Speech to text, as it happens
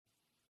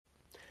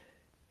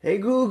Hey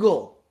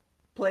Google,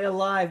 play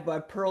Alive by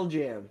Pearl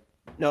Jam.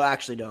 No,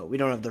 actually, no, we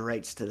don't have the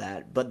rights to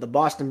that. But the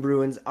Boston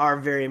Bruins are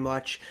very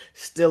much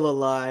still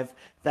alive.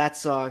 That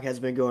song has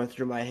been going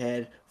through my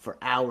head for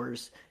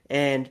hours.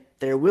 And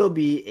there will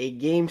be a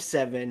Game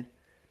 7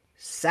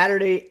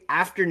 Saturday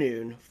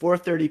afternoon,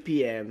 4:30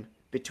 p.m.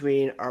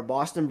 between our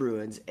Boston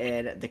Bruins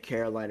and the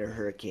Carolina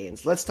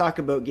Hurricanes. Let's talk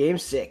about Game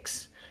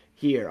 6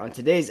 here on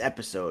today's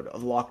episode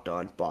of Locked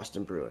On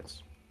Boston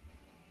Bruins.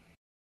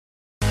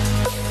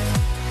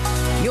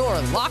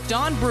 Your Locked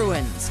On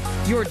Bruins,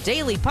 your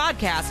daily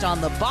podcast on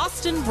the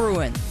Boston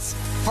Bruins.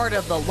 Part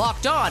of the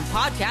Locked On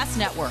Podcast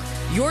Network,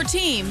 your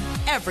team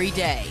every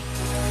day.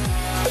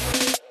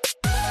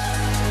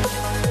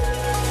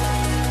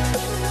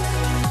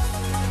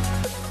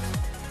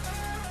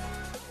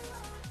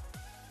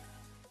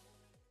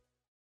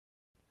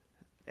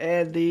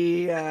 And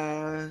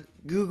the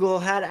Google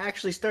had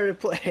actually started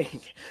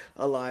playing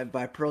Alive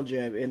by Pearl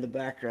Jam in the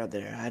background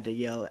there. I had to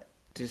yell it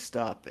to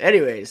stop.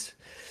 Anyways,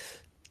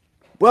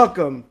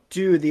 welcome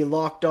to the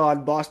Locked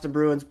On Boston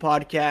Bruins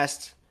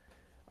podcast.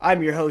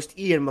 I'm your host,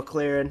 Ian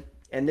McLaren,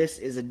 and this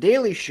is a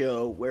daily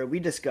show where we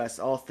discuss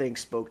all things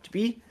Spoke to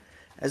Be,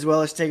 as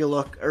well as take a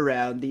look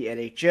around the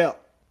NHL.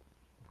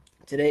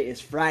 Today is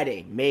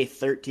Friday, May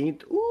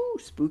 13th. Ooh,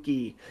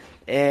 spooky.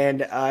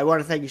 And I want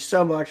to thank you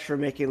so much for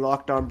making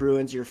Locked On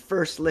Bruins your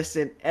first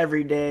listen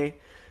every day.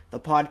 The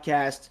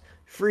podcast,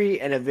 free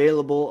and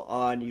available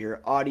on your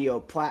audio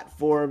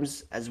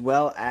platforms as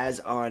well as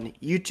on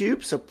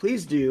YouTube. So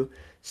please do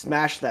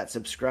smash that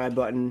subscribe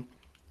button.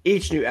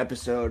 Each new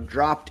episode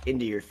dropped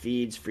into your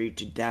feeds for you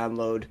to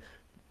download,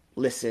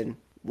 listen,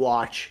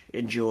 watch,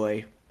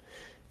 enjoy.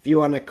 If you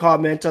want to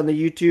comment on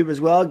the YouTube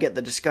as well, get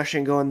the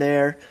discussion going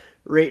there.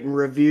 Rate and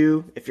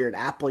review. If you're an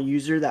Apple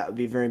user, that would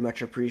be very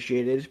much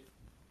appreciated.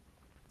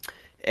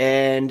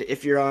 And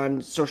if you're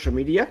on social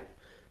media,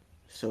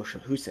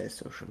 who says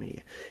social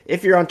media?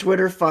 If you're on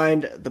Twitter,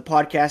 find the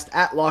podcast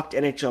at Locked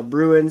NHL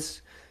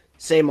Bruins.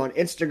 Same on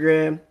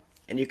Instagram.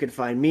 And you can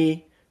find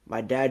me,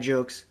 my dad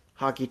jokes,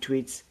 hockey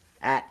tweets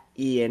at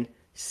Ian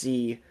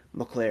C.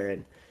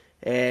 McLaren.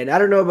 And I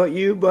don't know about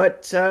you,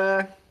 but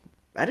I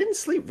didn't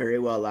sleep very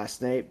well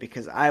last night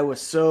because I was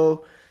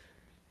so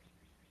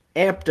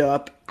amped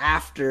up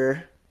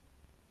after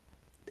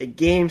a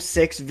Game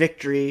 6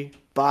 victory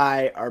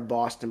by our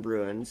Boston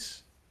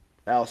Bruins.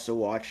 I also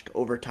watched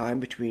overtime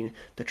between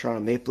the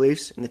Toronto Maple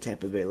Leafs and the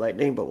Tampa Bay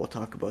Lightning, but we'll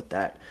talk about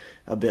that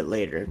a bit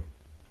later.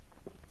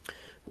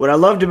 What I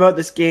loved about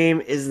this game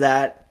is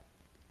that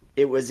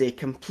it was a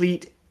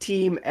complete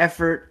team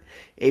effort,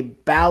 a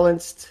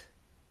balanced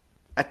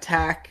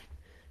attack,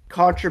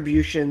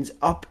 contributions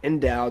up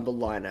and down the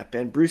lineup.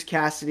 And Bruce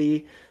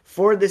Cassidy,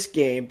 for this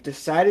game,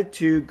 decided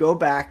to go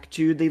back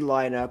to the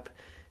lineup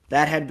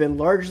that had been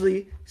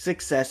largely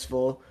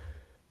successful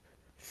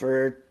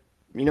for,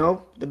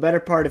 the better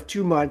part of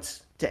 2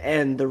 months to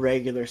end the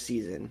regular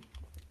season.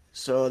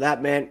 So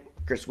that meant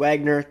Chris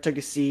Wagner took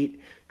a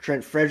seat.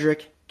 Trent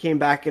Frederick came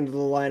back into the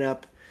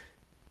lineup,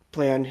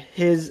 play on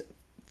his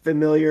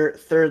familiar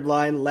third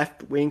line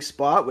left wing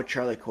spot with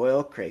Charlie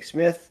Coyle, Craig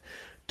Smith.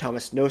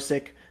 Thomas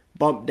Nosek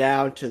bumped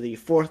down to the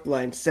fourth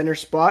line center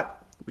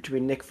spot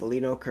between Nick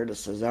Foligno,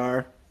 Curtis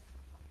Lazar.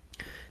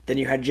 Then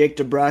you had Jake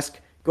DeBrusk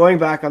going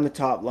back on the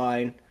top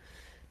line,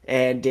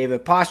 and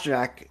David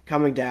Pastrnak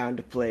coming down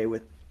to play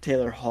with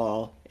Taylor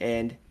Hall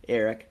and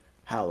Erik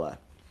Haula.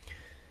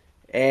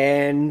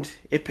 And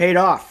it paid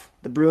off.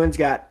 The Bruins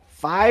got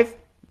 5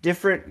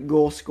 different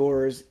goal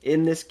scorers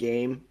in this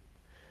game,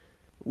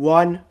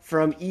 one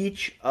from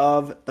each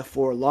of the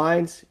 4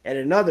 lines, and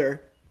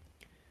another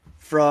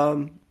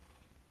from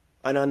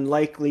an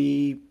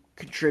unlikely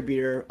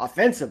contributor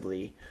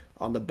offensively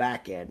on the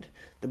back end.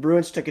 The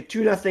Bruins took a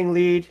 2-0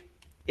 lead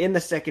in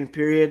the second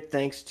period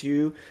thanks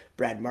to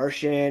Brad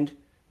Marchand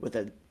with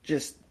a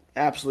just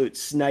absolute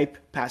snipe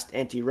past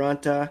Antti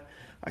Ranta.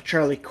 A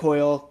Charlie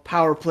Coyle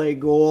power play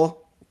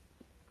goal.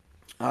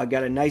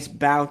 Got a nice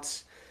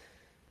bounce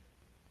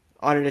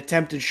on an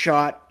attempted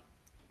shot.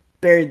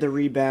 Buried the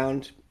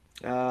rebound.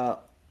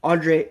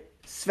 Andrei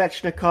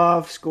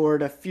Svechnikov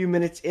scored a few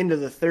minutes into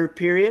the third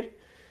period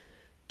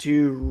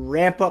to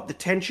ramp up the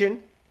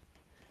tension.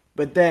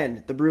 But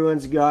then the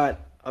Bruins got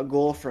a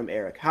goal from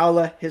Erik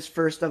Haula, his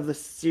first of the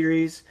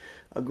series.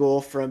 A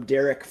goal from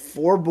Derek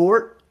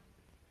Forbort,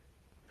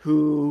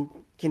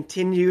 who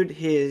continued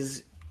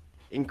his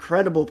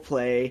incredible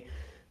play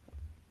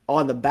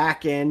on the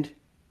back end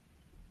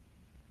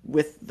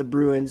with the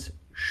Bruins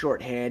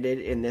shorthanded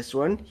in this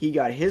one. He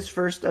got his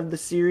first of the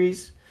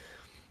series.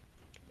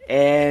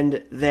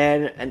 And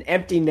then an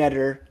empty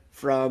netter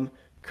from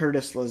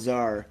Curtis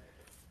Lazar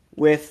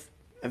with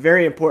a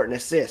very important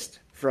assist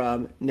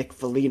from Nick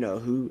Foligno,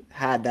 who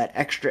had that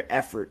extra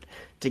effort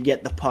to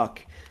get the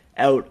puck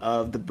out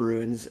of the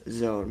Bruins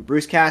zone.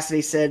 Bruce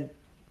Cassidy said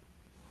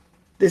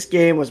this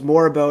game was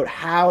more about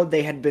how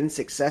they had been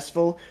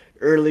successful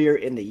earlier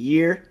in the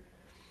year.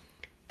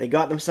 They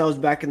got themselves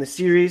back in the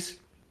series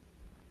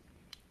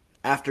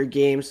after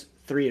games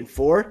 3 and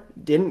 4.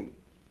 Didn't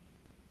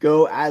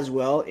go as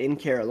well in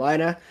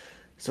Carolina.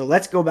 So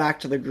let's go back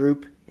to the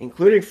group,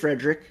 including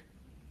Frederick.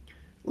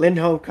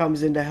 Lindholm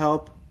comes in to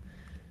help,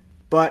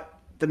 but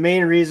the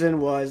main reason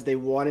was they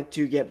wanted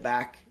to get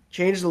back,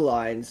 change the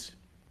lines,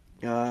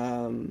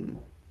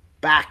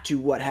 back to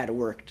what had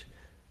worked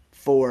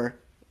for,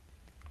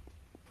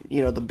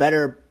 the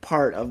better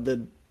part of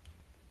the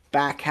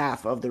back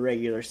half of the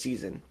regular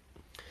season.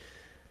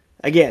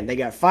 Again, they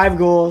got 5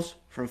 goals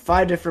from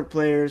 5 different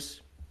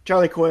players.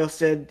 Charlie Coyle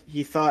said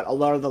he thought a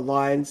lot of the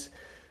lines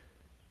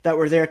that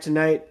were there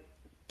tonight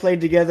played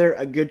together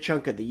a good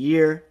chunk of the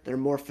year. They're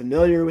more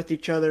familiar with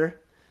each other.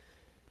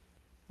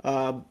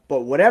 But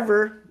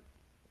whatever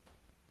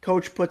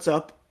coach puts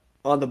up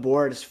on the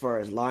board as far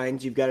as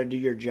lines, you've got to do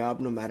your job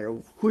no matter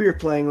who you're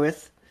playing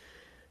with.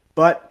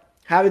 But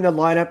having the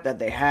lineup that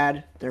they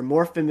had, they're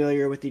more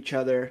familiar with each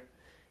other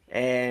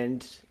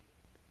and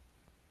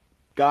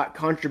got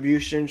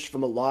contributions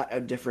from a lot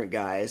of different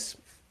guys.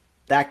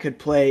 That could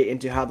play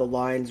into how the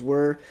lines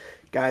were.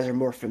 Guys are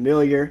more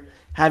familiar,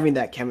 having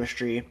that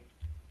chemistry.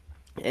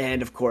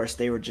 And, of course,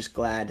 they were just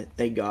glad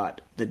they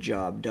got the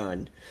job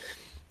done.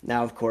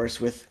 Now, of course,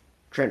 with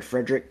Trent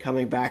Frederick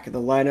coming back in the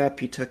lineup,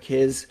 he took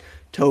his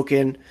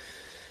token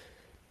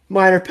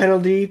minor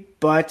penalty,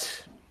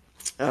 but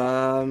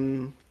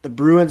the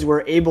Bruins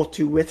were able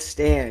to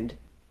withstand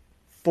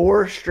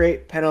 4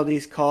 straight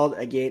penalties called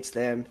against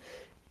them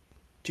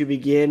to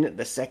begin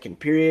the second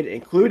period,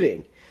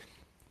 including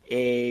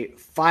a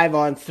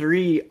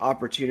 5-on-3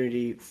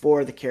 opportunity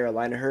for the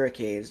Carolina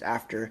Hurricanes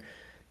after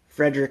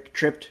Frederick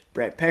tripped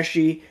Brent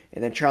Pesce,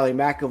 and then Charlie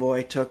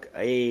McAvoy took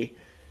a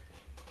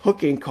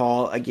hooking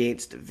call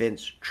against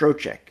Vince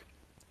Trocheck.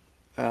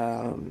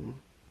 Brandon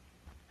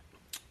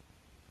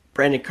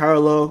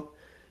Carlo,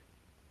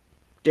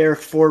 Derek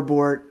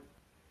Forbort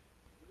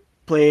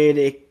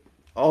played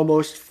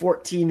almost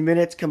 14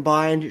 minutes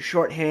combined,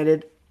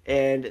 shorthanded,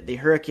 and the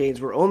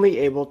Hurricanes were only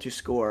able to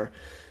score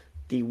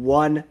the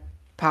 1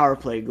 power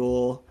play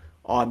goal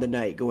on the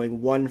night, going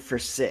 1 for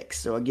 6.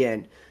 So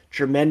again,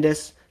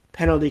 tremendous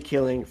penalty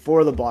killing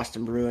for the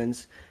Boston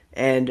Bruins,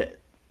 and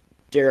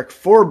Derek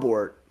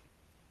Forbort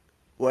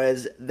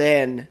was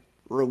then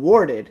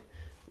rewarded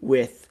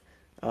with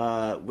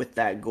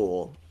that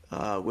goal,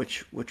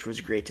 which was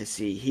great to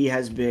see. He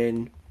has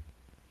been,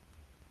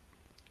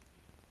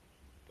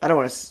 I don't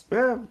want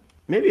to,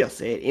 maybe I'll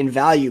say it,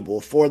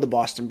 invaluable for the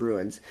Boston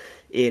Bruins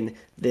in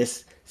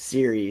this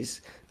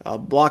series.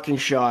 Blocking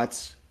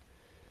shots,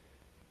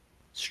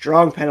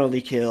 strong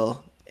penalty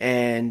kill,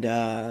 and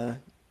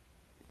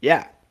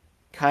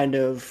kind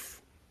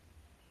of,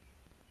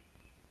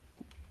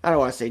 I don't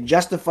want to say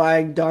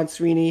justifying Don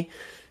Sweeney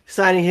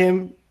signing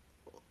him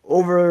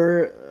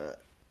over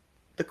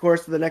the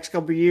course of the next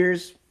couple of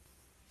years,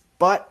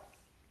 but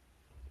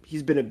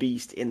he's been a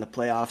beast in the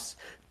playoffs.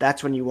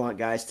 That's when you want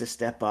guys to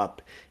step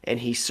up, and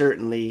he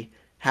certainly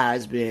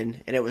has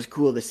been, and it was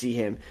cool to see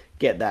him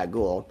get that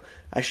goal.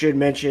 I should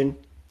mention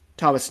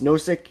Thomas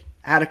Nosek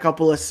had a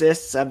couple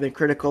assists. I've been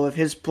critical of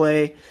his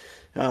play,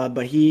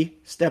 but he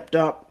stepped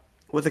up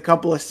with a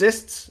couple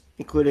assists,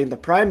 including the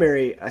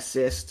primary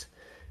assist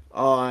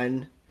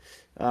on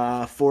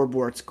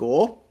Forbort's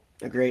goal.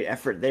 A great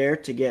effort there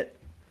to get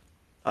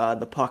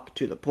the puck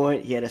to the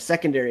point. He had a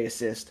secondary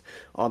assist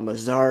on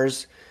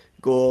Lazar's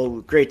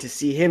goal. Great to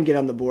see him get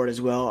on the board as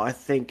well. I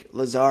think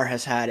Lazar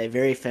has had a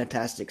very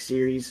fantastic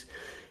series.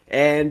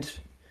 And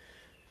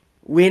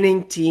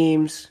winning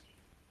teams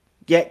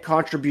get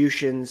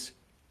contributions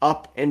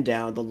up and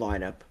down the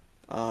lineup.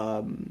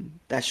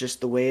 That's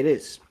just the way it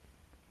is.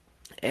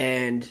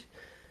 And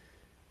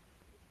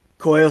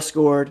Coyle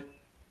scored,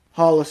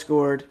 Haula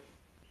scored,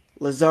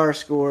 Lazar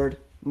scored,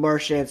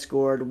 Marchand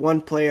scored,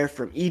 1 player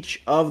from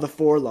each of the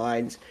 4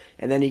 lines,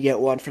 and then you get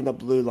 1 from the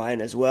blue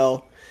line as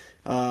well.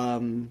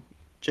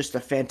 Just a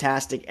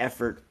fantastic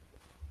effort,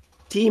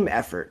 team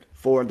effort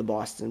for the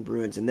Boston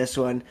Bruins in this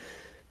one,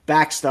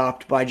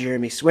 backstopped by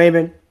Jeremy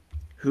Swayman,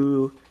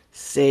 who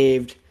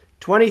saved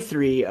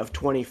 23 of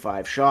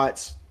 25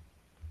 shots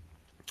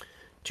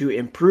to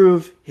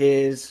improve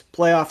his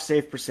playoff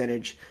save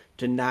percentage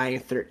to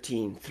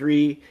 .913,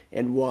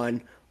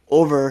 3-1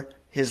 over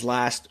his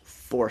last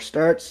 4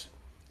 starts.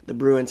 The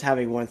Bruins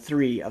having won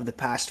 3 of the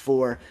past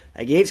 4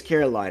 against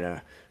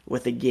Carolina,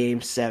 with a Game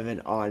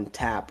 7 on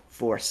tap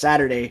for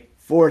Saturday,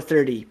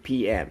 4:30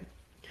 p.m.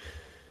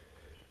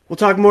 We'll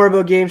talk more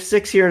about Game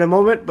 6 here in a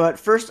moment, but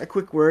first a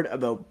quick word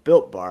about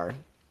Built Bar.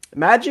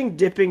 Imagine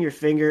dipping your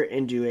finger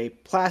into a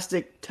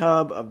plastic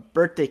tub of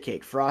birthday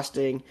cake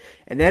frosting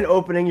and then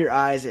opening your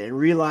eyes and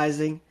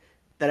realizing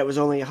that it was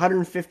only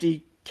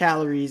 150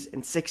 calories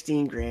and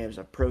 16 grams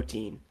of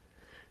protein.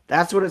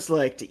 That's what it's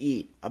like to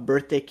eat a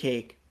birthday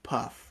cake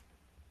puff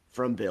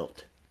from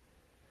Built.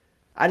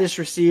 I just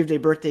received a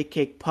birthday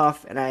cake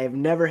puff, and I have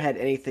never had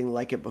anything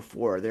like it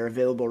before. They're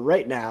available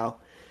right now,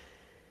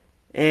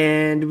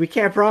 and we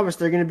can't promise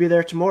they're going to be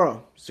there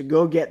tomorrow. So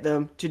go get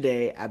them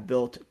today at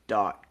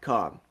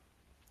Built.com.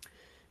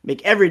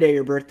 Make every day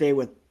your birthday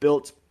with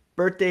Built's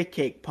birthday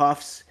cake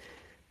puffs.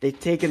 They've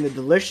taken the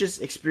delicious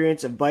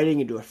experience of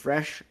biting into a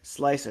fresh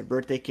slice of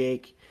birthday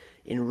cake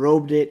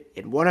enrobed it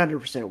in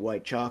 100%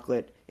 white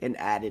chocolate, and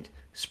added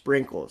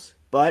sprinkles.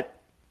 But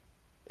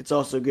it's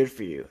also good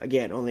for you.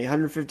 Again, only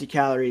 150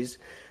 calories,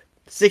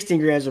 16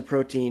 grams of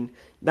protein,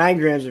 9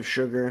 grams of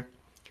sugar.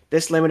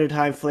 This limited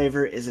time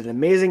flavor is an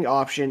amazing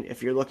option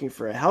if you're looking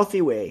for a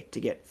healthy way to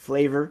get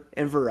flavor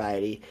and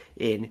variety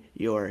in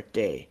your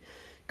day.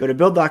 Go to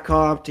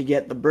build.com to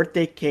get the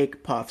birthday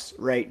cake puffs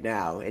right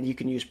now, and you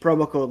can use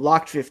promo code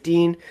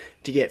LOCKED15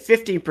 to get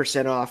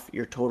 15% off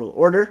your total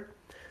order.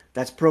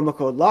 That's promo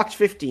code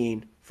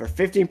LOCKED15 for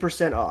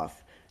 15%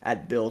 off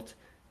at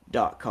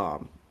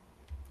built.com.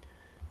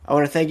 I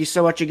want to thank you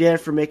so much again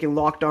for making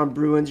Locked On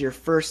Bruins your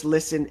first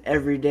listen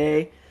every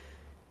day.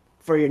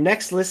 For your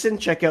next listen,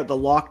 check out the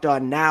Locked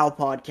On Now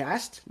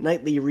podcast,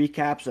 nightly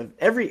recaps of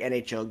every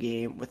NHL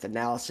game with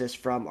analysis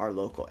from our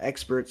local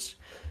experts,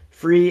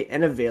 free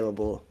and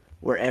available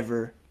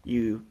wherever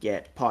you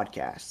get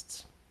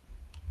podcasts.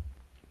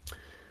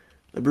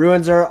 The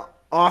Bruins are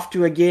off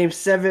to a Game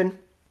 7.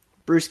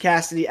 Bruce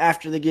Cassidy,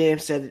 after the game,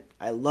 said,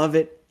 "I love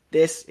it.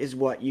 This is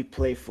what you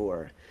play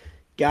for."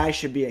 Guys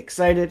should be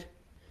excited.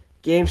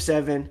 Game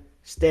 7,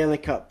 Stanley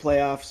Cup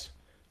playoffs,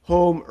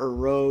 home or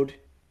road.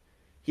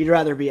 He'd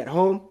rather be at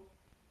home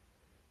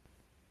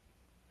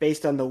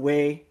based on the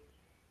way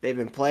they've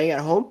been playing at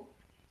home.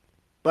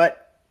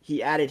 But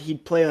he added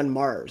he'd play on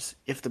Mars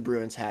if the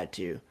Bruins had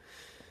to.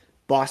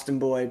 Boston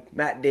boy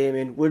Matt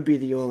Damon would be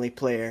the only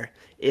player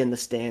in the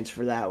stands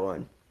for that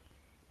one.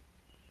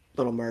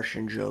 Little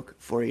Martian joke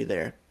for you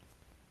there.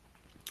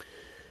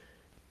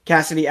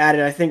 Cassidy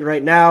added, "I think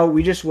right now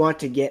we just want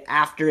to get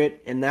after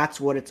it, and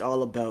that's what it's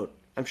all about."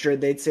 I'm sure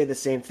they'd say the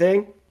same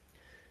thing.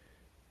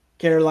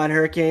 Carolina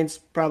Hurricanes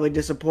probably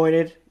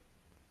disappointed,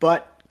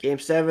 but Game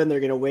 7, they're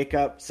going to wake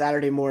up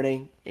Saturday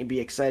morning and be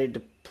excited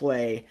to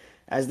play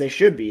as they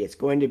should be. It's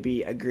going to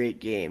be a great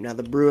game. Now,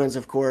 the Bruins,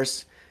 of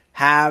course,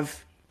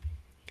 have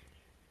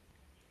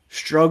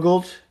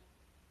struggled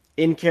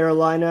in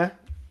Carolina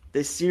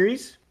this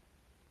series.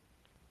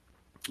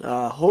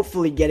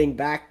 Hopefully getting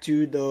back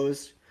to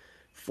those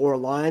 4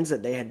 lines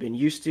that they had been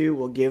used to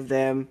will give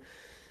them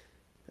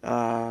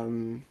a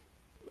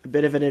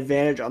bit of an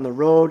advantage on the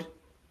road.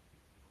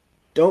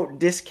 Don't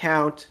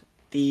discount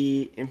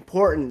the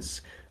importance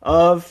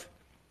of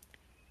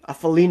a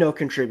Foligno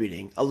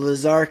contributing, a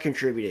Lazar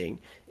contributing,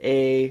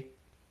 a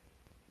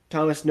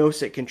Thomas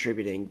Nosek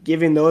contributing,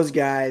 giving those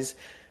guys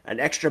an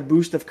extra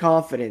boost of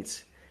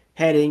confidence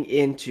heading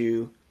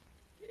into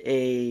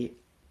an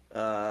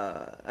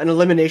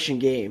elimination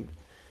game.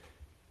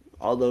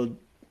 Although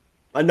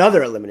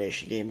another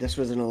elimination game. This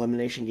was an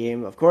elimination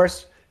game, of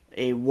course.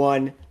 A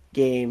 1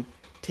 game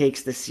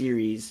takes the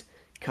series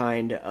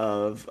kind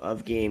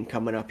of game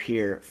coming up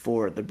here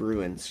for the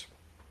Bruins.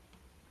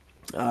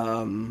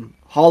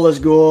 Halla's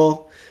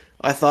goal,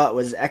 I thought,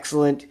 was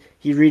excellent.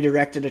 He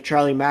redirected a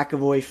Charlie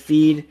McAvoy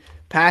feed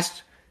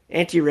past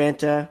Antti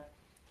Raanta,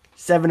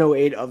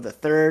 7:08 of the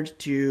third,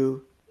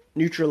 to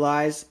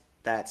neutralize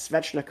that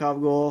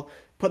Svechnikov goal,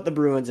 put the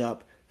Bruins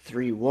up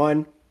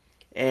 3-1.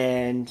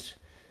 And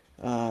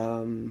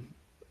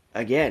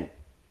again,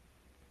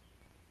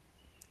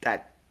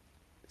 that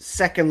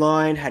second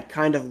line had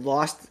kind of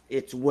lost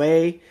its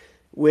way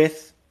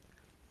with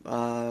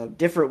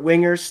different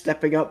wingers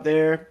stepping up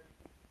there.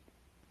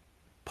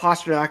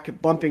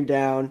 Pastrnak bumping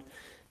down.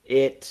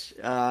 It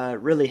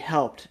really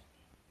helped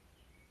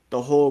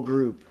the whole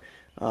group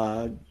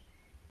get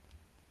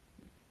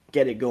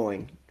it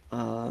going.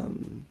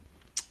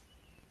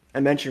 I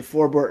mentioned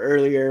Forbort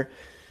earlier.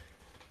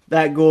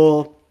 That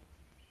goal,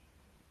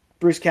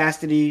 Bruce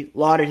Cassidy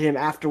lauded him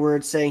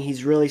afterwards, saying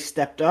he's really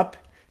stepped up.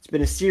 It's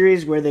been a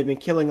series where they've been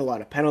killing a lot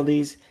of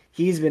penalties.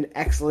 He's been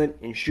excellent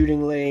in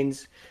shooting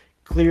lanes.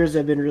 Clears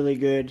have been really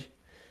good.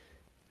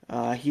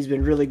 He's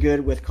been really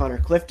good with Connor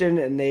Clifton,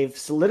 and they've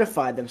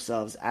solidified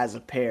themselves as a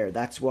pair.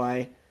 That's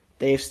why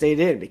they've stayed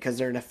in, because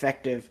they're an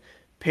effective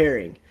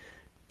pairing.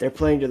 They're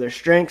playing to their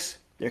strengths.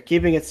 They're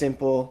keeping it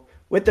simple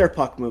with their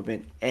puck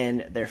movement,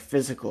 and they're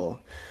physical.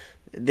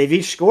 They've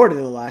each scored in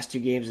the last 2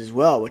 games as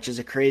well, which is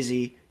a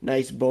crazy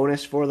nice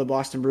bonus for the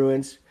Boston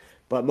Bruins.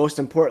 But most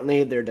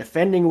importantly, they're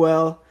defending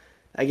well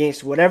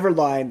against whatever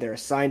line they're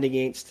assigned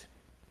against.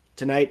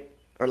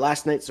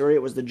 Last night,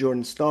 it was the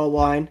Jordan Staal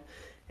line.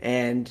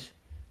 And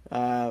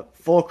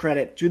full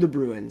credit to the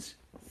Bruins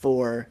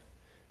for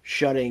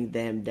shutting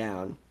them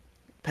down.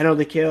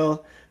 Penalty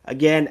kill,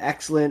 again,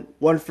 excellent.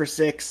 1 for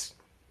 6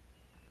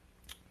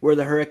 were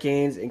the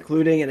Hurricanes,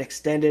 including an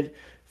extended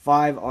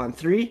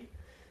 5-on-3.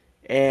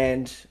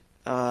 And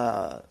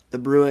the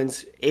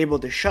Bruins able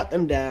to shut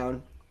them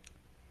down.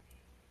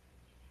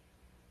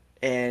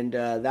 And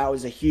that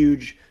was a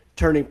huge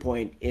turning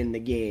point in the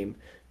game,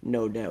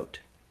 no doubt.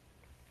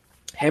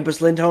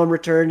 Hampus Lindholm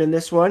returned in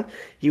this one.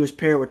 He was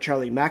paired with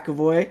Charlie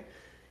McAvoy.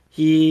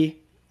 He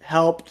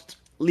helped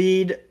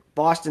lead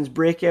Boston's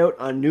breakout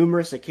on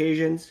numerous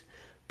occasions.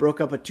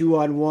 Broke up a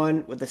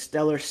 2-on-1 with a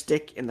stellar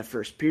stick in the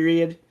first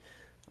period.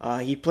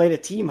 He played a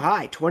team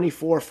high,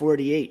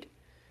 24-48.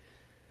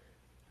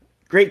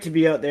 Great to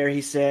be out there,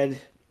 he said.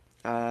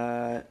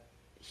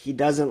 He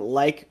doesn't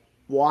like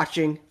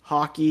watching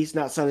hockey. It's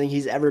not something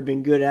he's ever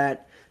been good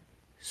at.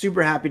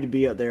 Super happy to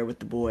be out there with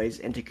the boys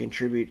and to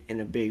contribute in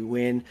a big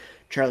win.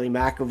 Charlie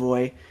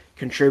McAvoy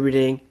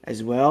contributing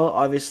as well,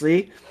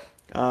 obviously.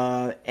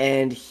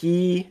 And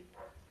he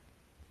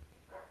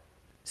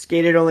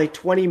skated only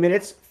 20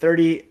 minutes,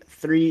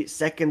 33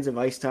 seconds of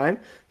ice time,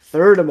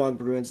 third among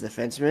Bruins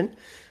defensemen.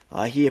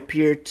 He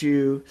appeared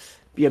to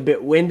be a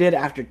bit winded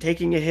after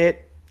taking a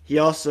hit. He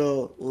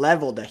also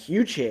leveled a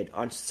huge hit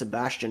on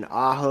Sebastian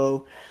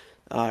Aho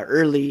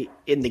early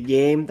in the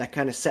game. That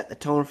kind of set the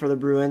tone for the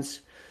Bruins.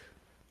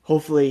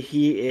 Hopefully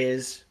he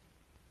is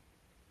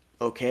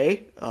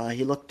okay.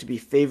 He looked to be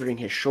favoring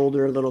his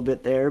shoulder a little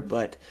bit there,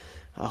 but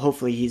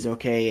hopefully he's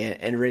okay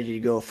and ready to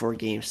go for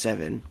Game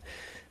 7.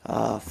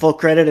 Full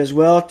credit as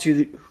well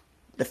to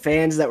the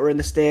fans that were in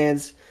the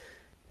stands,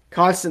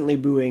 constantly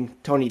booing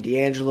Tony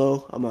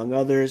DeAngelo, among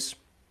others,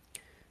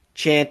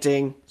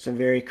 chanting some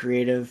very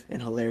creative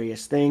and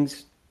hilarious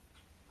things.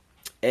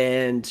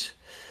 And,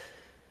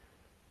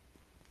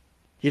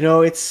 you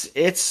know, it's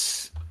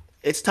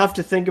tough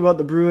to think about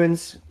the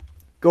Bruins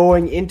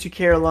going into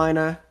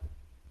Carolina,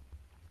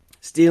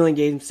 stealing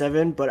Game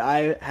 7, but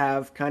I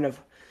have kind of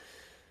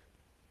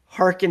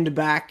hearkened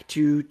back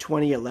to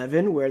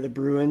 2011, where the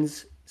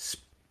Bruins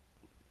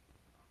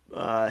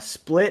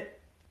split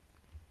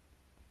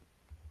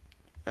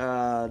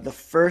the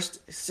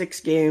first 6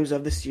 games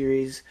of the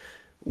series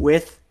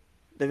with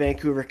the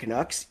Vancouver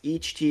Canucks,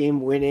 each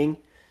team winning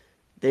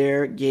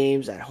their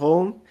games at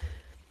home.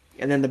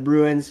 And then the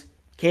Bruins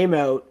came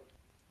out,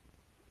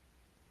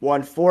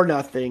 won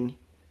 4-0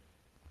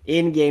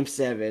 in Game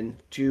 7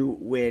 to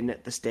win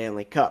the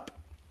Stanley Cup.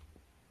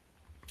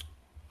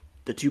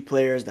 The 2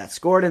 players that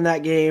scored in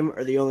that game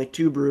are the only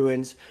 2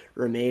 Bruins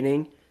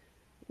remaining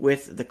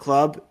with the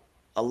club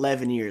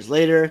 11 years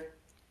later,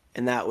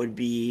 and that would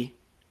be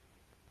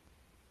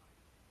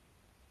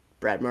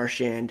Brad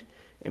Marchand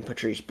and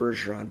Patrice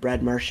Bergeron.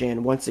 Brad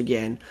Marchand, once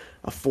again,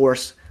 a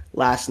force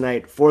last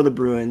night for the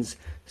Bruins,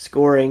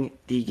 scoring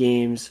the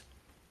game's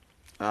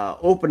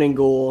opening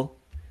goal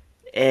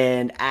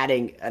and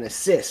adding an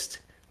assist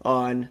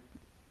on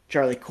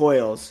Charlie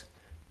Coyle's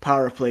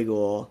power play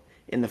goal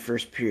in the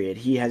first period.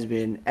 He has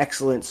been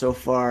excellent so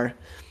far,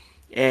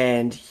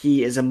 and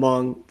he is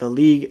among the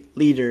league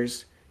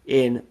leaders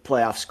in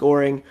playoff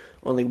scoring,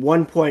 only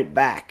 1 point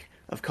back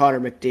of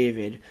Connor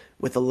McDavid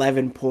with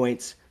 11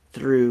 points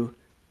through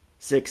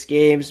 6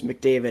 games.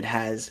 McDavid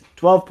has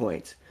 12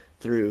 points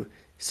through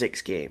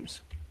 6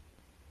 games.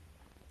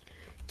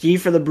 Key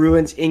for the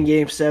Bruins in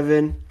Game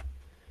 7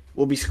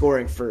 will be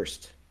scoring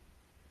first.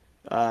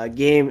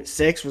 Game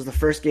 6 was the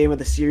first game of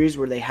the series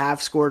where they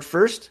have scored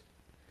first.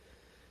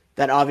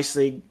 That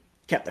obviously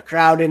kept the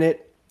crowd in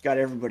it, got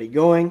everybody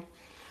going.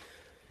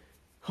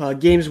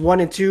 Games 1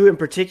 and 2 in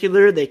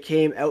particular, they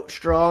came out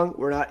strong.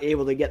 Were not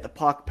able to get the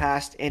puck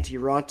past Antti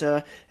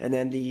Raanta, and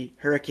then the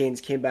Hurricanes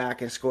came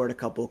back and scored a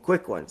couple of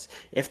quick ones.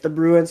 If the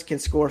Bruins can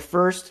score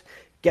first,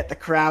 get the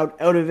crowd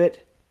out of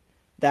it,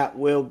 that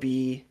will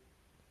be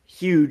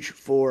huge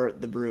for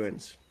the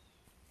Bruins.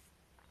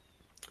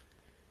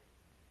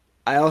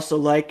 I also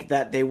like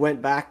that they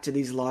went back to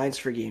these lines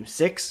for Game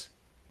 6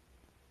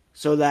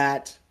 so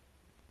that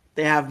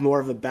they have more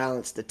of a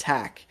balanced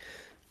attack.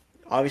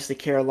 Obviously,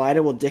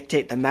 Carolina will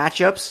dictate the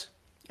matchups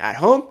at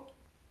home.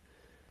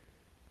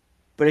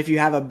 But if you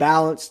have a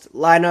balanced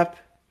lineup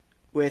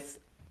with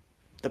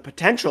the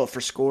potential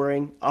for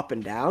scoring up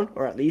and down,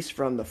 or at least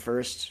from the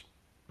first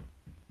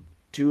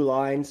 2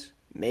 lines,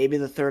 maybe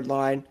the third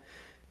line,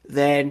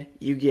 then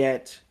you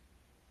get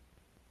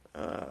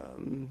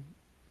the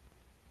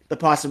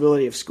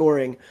possibility of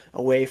scoring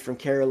away from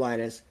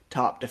Carolina's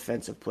top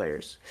defensive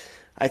players.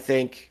 I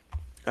think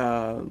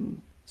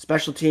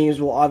special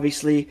teams will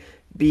obviously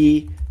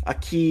be a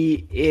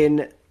key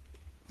in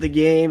the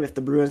game if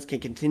the Bruins can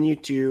continue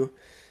to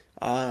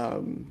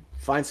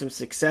find some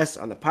success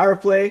on the power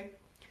play,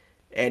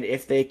 and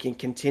if they can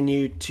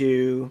continue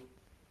to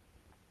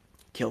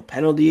kill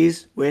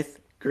penalties with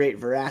great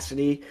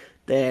veracity,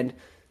 then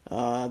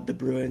the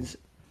Bruins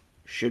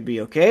should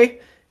be okay.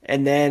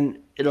 And then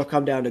it'll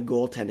come down to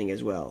goaltending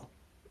as well.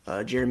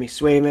 Jeremy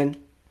Swayman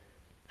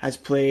has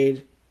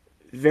played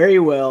very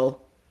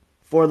well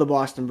for the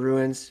Boston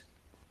Bruins.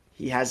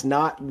 He has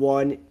not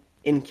won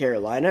in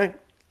Carolina,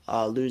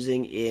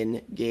 losing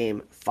in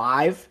Game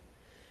 5.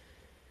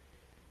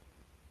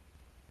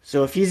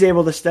 So if he's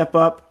able to step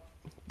up,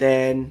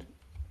 then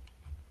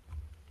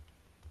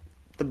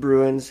the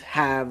Bruins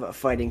have a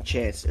fighting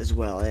chance as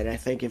well. And I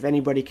think if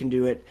anybody can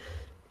do it,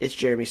 it's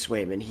Jeremy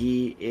Swayman.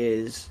 He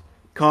is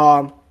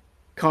calm,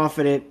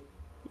 confident.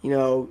 You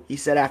know, he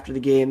said after the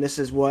game, this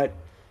is what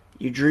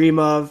you dream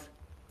of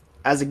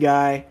as a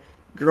guy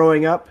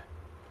growing up.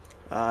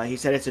 He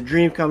said it's a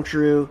dream come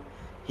true.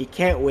 He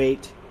can't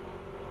wait.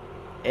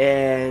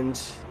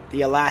 And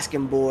the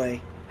Alaskan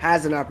boy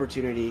has an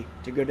opportunity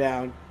to go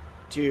down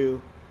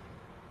to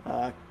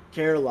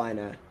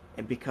Carolina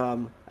and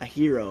become a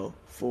hero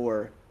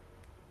for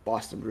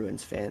Boston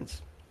Bruins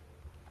fans.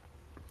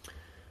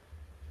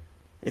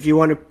 If you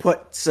want to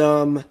put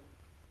some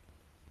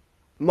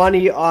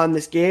money on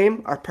this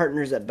game, our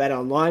partners at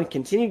BetOnline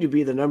continue to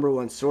be the number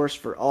one source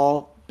for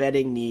all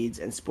betting needs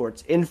and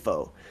sports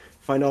info.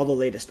 Find all the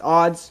latest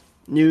odds,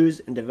 news,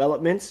 and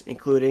developments,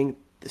 including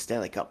the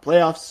Stanley Cup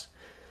playoffs,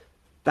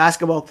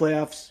 basketball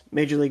playoffs,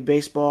 Major League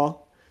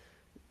Baseball,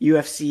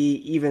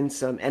 UFC, even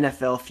some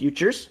NFL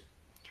futures.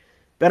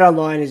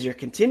 BetOnline is your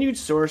continued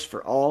source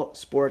for all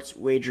sports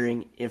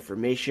wagering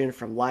information,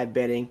 from live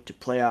betting to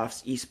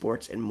playoffs,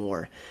 esports, and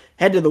more.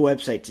 Head to the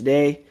website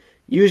today.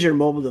 Use your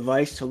mobile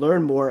device to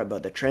learn more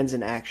about the trends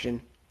in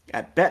action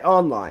at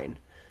BetOnline,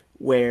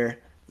 where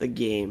the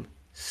game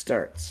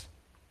starts.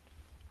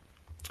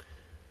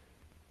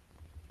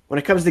 When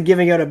it comes to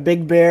giving out a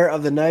big bear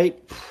of the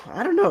night,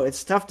 I don't know.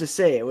 It's tough to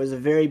say. It was a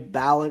very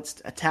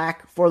balanced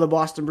attack for the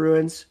Boston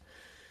Bruins.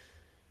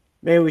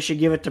 Maybe we should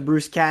give it to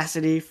Bruce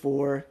Cassidy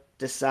for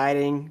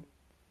deciding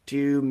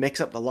to mix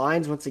up the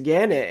lines once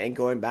again and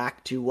going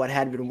back to what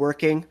had been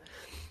working.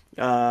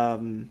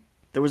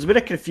 There was a bit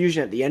of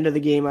confusion at the end of the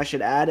game, I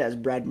should add, as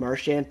Brad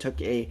Marchand took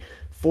a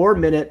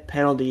 4-minute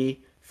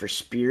penalty for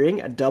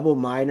spearing, a double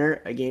minor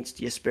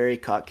against Jesperi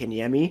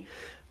Kotkaniemi.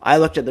 I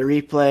looked at the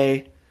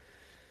replay,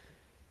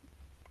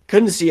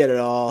 couldn't see it at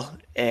all,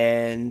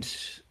 and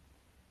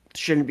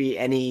shouldn't be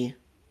any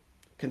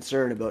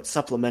concern about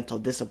supplemental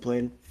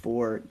discipline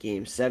for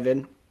Game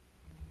 7.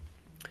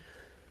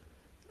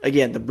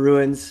 Again, the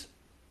Bruins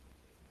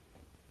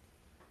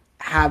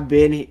have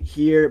been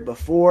here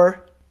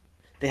before.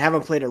 They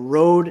haven't played a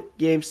road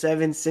Game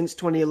 7 since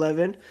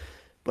 2011,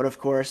 but of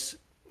course,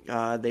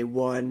 they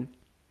won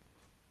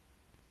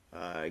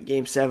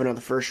Game 7 of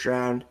the first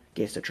round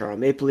against the Toronto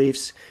Maple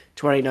Leafs.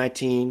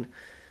 2019,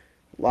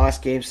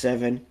 lost Game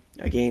 7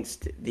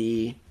 against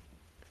the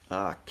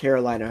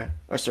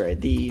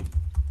the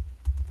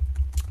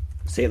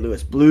St.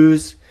 Louis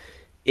Blues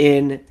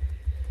in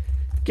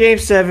Game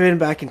 7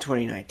 back in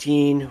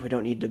 2019. We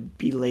don't need to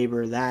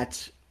belabor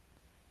that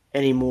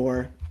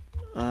anymore.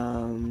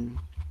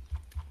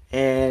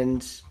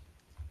 And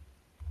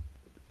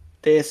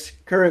this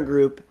current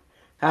group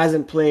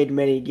hasn't played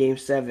many Game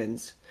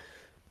 7s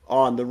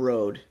on the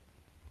road.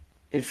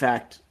 In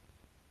fact,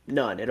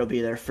 none. It'll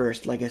be their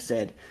first, like I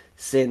said,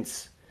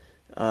 since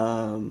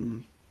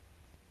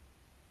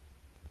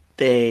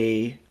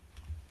they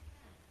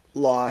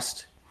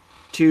lost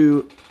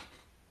to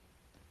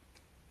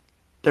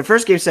their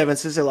first Game 7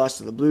 since they lost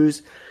to the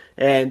Blues,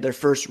 and their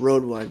first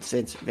road one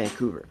since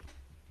Vancouver.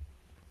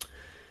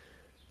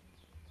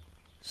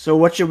 So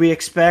what should we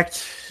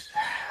expect?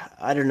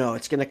 I don't know.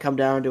 It's going to come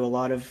down to a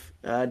lot of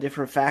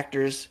different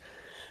factors,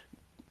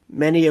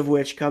 many of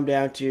which come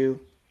down to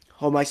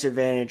home ice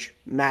advantage,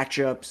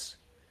 matchups.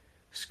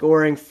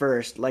 Scoring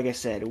first, like I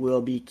said,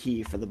 will be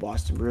key for the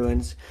Boston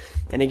Bruins.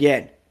 And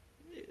again,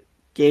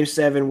 Game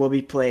 7 will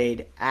be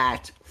played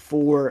at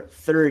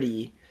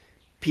 4:30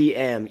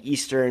 p.m.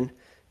 Eastern,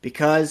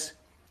 because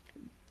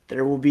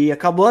there will be a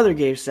couple other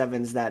Game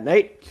 7s that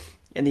night,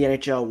 and the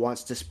NHL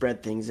wants to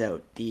spread things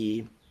out.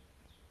 The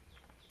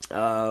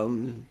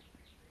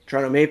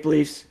Toronto Maple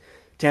Leafs,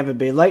 Tampa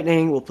Bay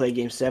Lightning will play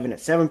Game 7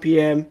 at 7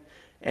 p.m.,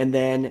 and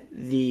then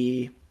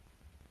the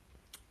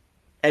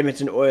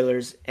Edmonton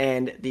Oilers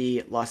and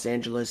the Los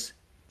Angeles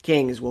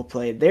Kings will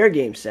play their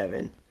Game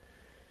 7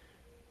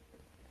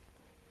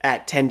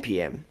 at 10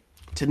 p.m.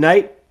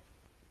 Tonight,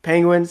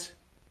 Penguins,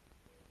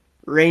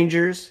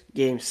 Rangers,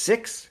 Game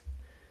 6.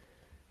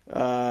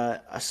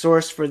 A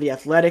source for The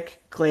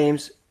Athletic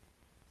claims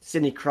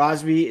Sidney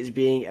Crosby is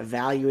being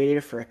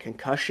evaluated for a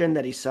concussion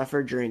that he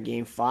suffered during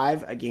Game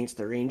 5 against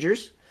the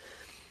Rangers.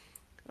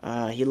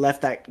 He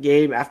left that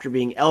game after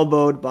being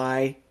elbowed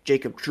by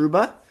Jacob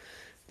Trouba.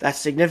 That's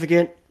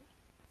significant.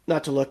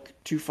 Not to look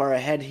too far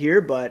ahead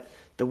here, but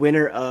the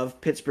winner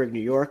of Pittsburgh, New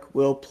York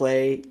will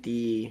play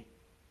the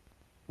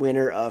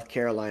winner of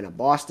Carolina,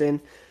 Boston.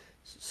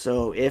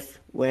 So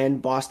when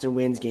Boston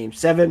wins Game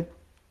 7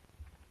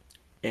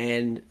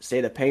 and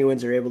say the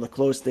Penguins are able to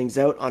close things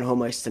out on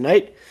home ice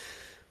tonight,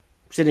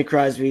 Sidney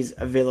Crosby's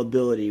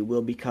availability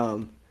will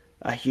become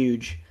a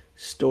huge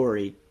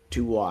story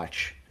to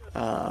watch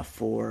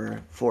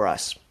for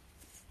us.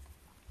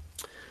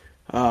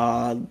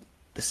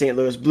 The St.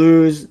 Louis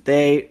Blues,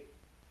 they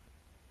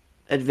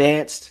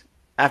advanced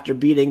after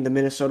beating the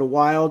Minnesota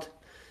Wild.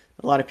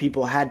 A lot of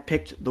people had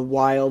picked the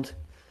Wild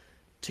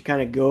to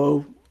kind of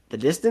go the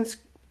distance,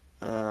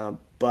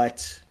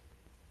 but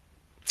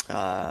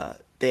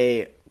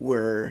they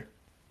were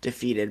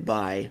defeated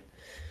by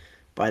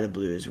the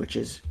Blues, which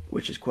is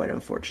quite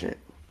unfortunate.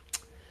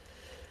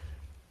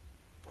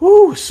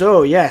 Whew,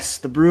 so yes,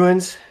 the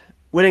Bruins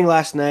winning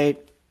last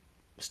night,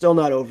 still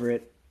not over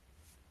it.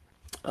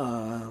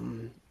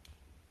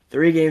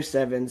 3 Game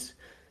 7s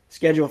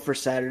scheduled for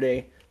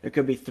Saturday. There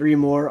could be 3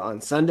 more on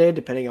Sunday,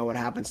 depending on what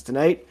happens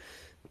tonight.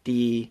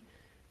 The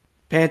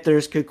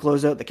Panthers could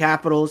close out the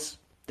Capitals.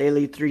 They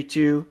lead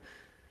 3-2.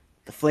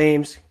 The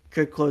Flames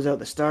could close out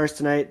the Stars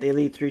tonight. They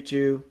lead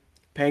 3-2.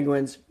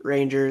 Penguins,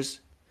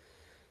 Rangers.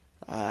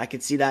 I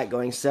could see that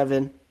going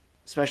 7,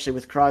 especially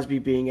with Crosby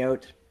being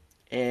out.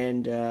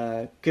 And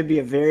could be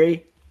a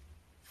very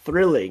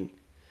thrilling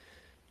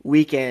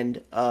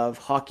weekend of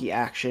hockey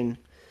action.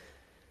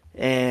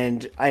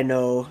 And I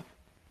know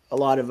a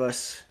lot of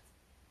us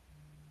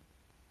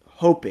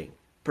hoping,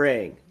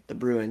 praying the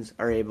Bruins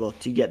are able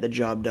to get the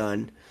job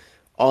done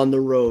on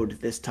the road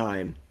this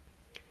time.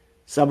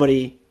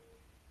 Somebody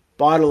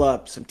bottle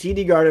up some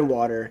TD Garden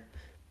water,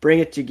 bring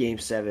it to Game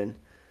 7,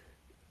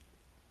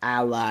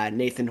 a la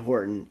Nathan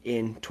Horton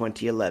in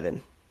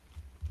 2011.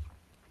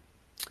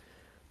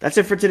 That's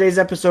it for today's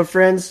episode,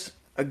 friends.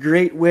 A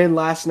great win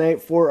last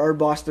night for our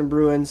Boston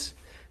Bruins.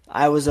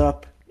 I was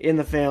up in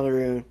the family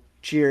room,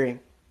 cheering,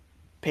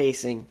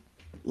 pacing,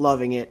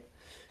 loving it,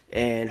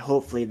 and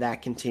hopefully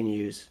that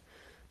continues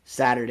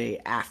Saturday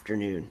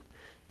afternoon.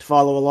 To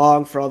follow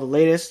along for all the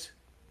latest,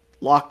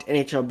 Locked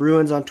NHL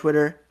Bruins on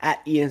Twitter,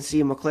 at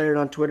ENC McLaren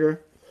on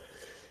Twitter.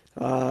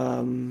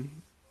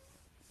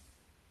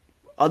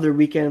 Other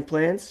weekend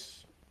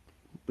plans,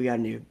 we got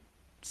a new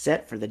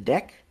set for the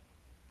deck.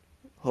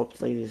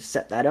 Hopefully to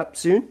set that up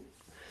soon.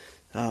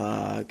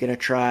 Gonna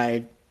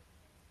try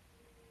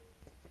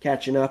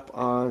catching up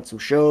on some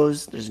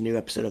shows. There's a new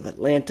episode of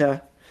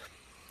Atlanta,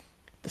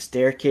 The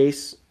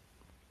Staircase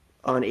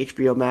on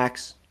HBO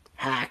Max,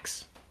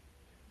 Hacks.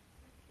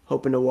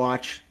 Hoping to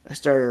watch. I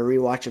started a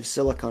rewatch of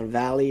Silicon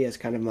Valley as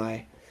kind of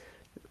my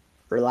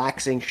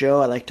relaxing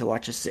show. I like to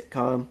watch a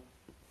sitcom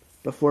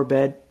before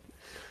bed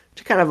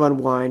to kind of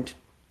unwind.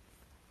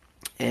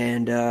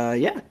 And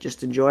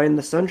just enjoying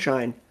the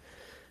sunshine.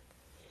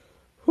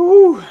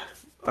 Whew.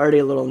 Already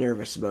a little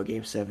nervous about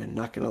Game 7,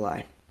 not going to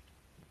lie.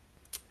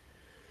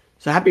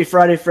 So happy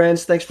Friday,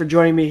 friends. Thanks for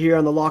joining me here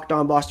on the Locked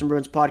On Boston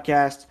Bruins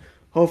podcast.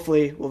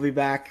 Hopefully we'll be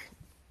back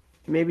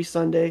maybe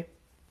Sunday,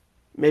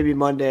 maybe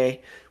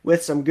Monday,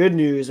 with some good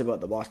news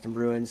about the Boston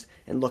Bruins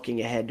and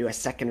looking ahead to a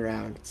second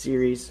round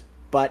series.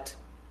 But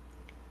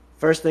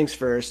first things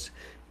first,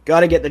 got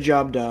to get the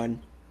job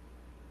done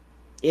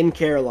in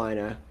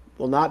Carolina.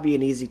 Will not be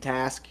an easy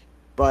task,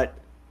 but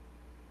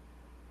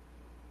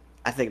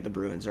I think the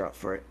Bruins are up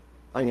for it.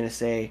 I'm going to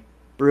say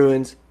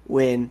Bruins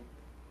win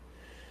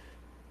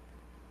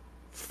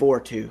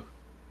 4-2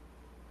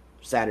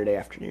 Saturday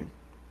afternoon.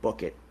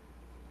 Book it.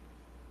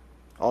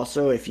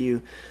 Also, if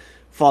you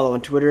follow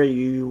on Twitter,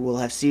 you will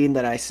have seen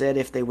that I said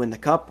if they win the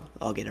cup,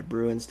 I'll get a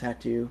Bruins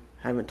tattoo.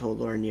 Haven't told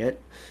Lauren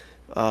yet.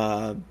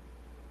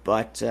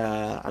 But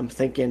I'm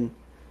thinking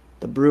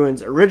the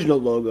Bruins'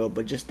 original logo,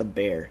 but just the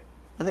bear.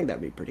 I think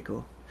that'd be pretty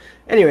cool.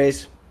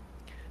 Anyways,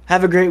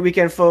 have a great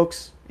weekend,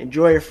 folks.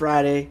 Enjoy your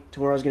Friday.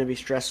 Tomorrow's going to be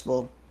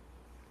stressful,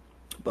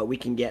 but we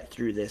can get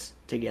through this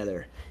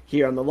together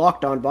here on the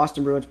Locked On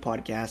Boston Bruins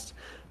podcast,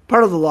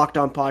 part of the Locked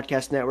On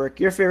Podcast Network,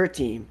 your favorite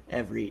team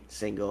every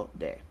single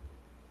day.